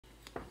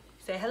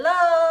Say hello.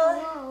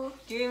 Hello.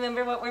 Do you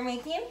remember what we're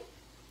making?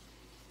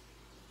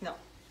 No,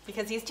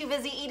 because he's too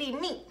busy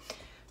eating meat,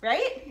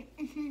 right?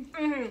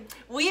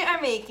 We are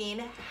making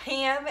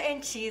ham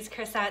and cheese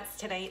croissants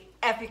tonight,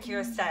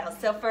 epicure style.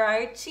 So for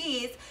our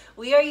cheese,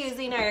 we are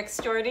using our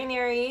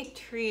Extraordinary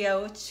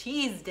Trio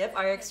cheese dip,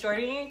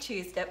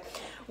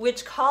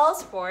 which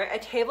calls for a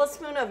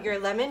tablespoon of your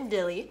lemon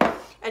dilly,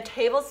 a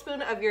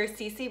tablespoon of your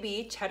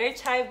CCB cheddar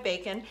chive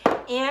bacon,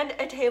 and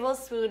a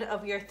tablespoon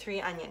of your 3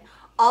 onion.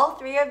 All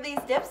 3 of these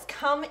dips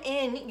come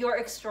in your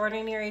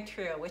Extraordinary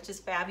Trio, which is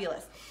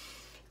fabulous.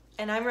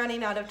 And I'm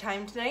running out of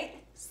time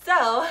tonight,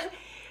 so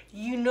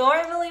you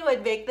normally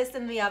would bake this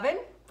in the oven,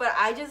 but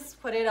I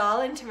just put it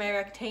all into my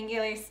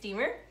rectangular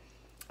steamer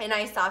and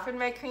I softened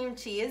my cream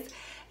cheese,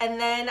 and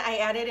then I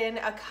added in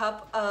a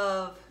cup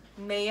of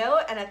mayo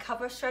and a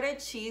cup of shredded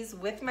cheese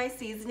with my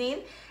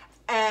seasoning,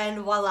 and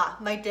voila,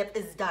 my dip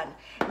is done.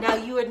 Now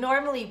you would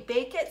normally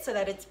bake it so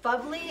that it's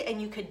bubbly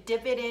and you could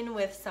dip it in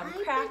with some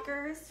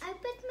crackers. I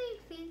bit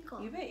my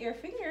finger. You bit your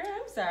finger,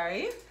 I'm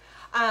sorry.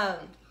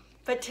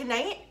 But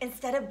tonight,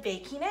 instead of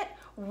baking it,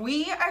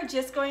 we are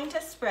just going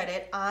to spread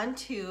it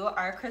onto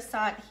our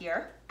croissant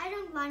here. I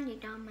don't want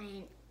it on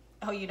mine.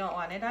 Oh, you don't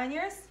want it on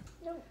yours?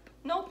 Nope.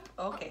 Nope,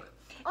 okay.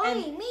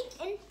 Only meat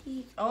and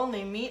cheese.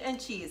 Only meat and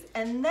cheese.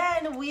 And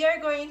then we are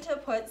going to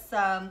put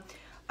some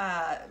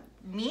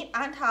meat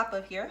on top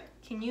of here.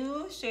 Can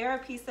you share a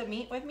piece of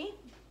meat with me?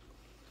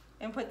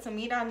 And put some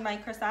meat on my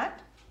croissant?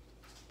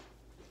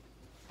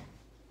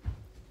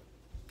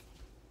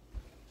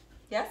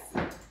 Yes?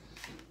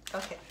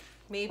 Okay.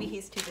 Maybe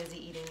he's too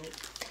busy eating meat.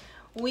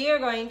 We are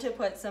going to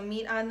put some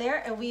meat on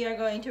there, and we are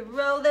going to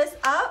roll this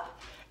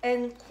up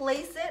and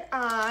place it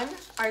on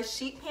our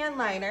sheet pan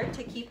liner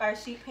to keep our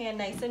sheet pan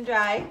nice and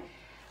dry.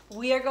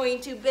 We are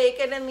going to bake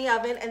it in the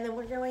oven, and then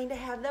we're going to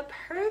have the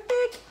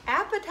perfect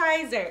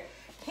appetizer.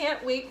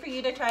 Can't wait for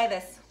you to try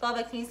this.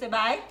 Bubba, can you say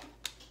bye?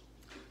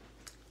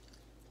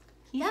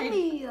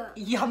 Yummy.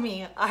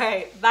 Yummy. All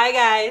right, bye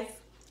guys.